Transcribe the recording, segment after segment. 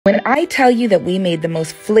When I tell you that we made the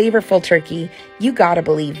most flavorful turkey, you gotta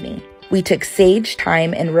believe me. We took sage,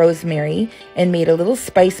 thyme, and rosemary and made a little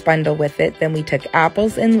spice bundle with it. Then we took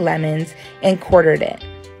apples and lemons and quartered it.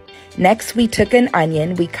 Next, we took an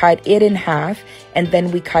onion, we cut it in half, and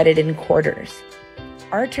then we cut it in quarters.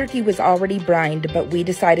 Our turkey was already brined, but we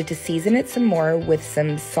decided to season it some more with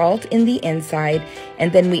some salt in the inside,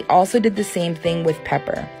 and then we also did the same thing with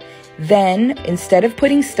pepper. Then, instead of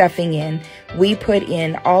putting stuffing in, we put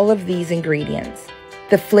in all of these ingredients.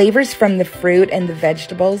 The flavors from the fruit and the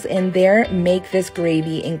vegetables in there make this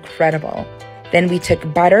gravy incredible. Then we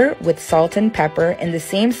took butter with salt and pepper and the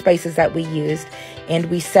same spices that we used, and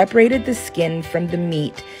we separated the skin from the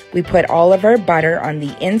meat. We put all of our butter on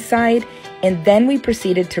the inside, and then we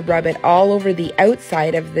proceeded to rub it all over the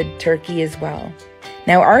outside of the turkey as well.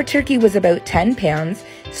 Now our turkey was about 10 pounds,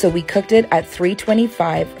 so we cooked it at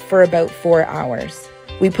 325 for about 4 hours.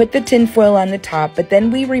 We put the tin foil on the top, but then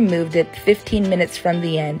we removed it 15 minutes from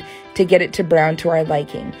the end to get it to brown to our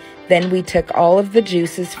liking. Then we took all of the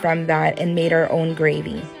juices from that and made our own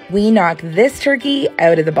gravy. We knocked this turkey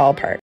out of the ballpark.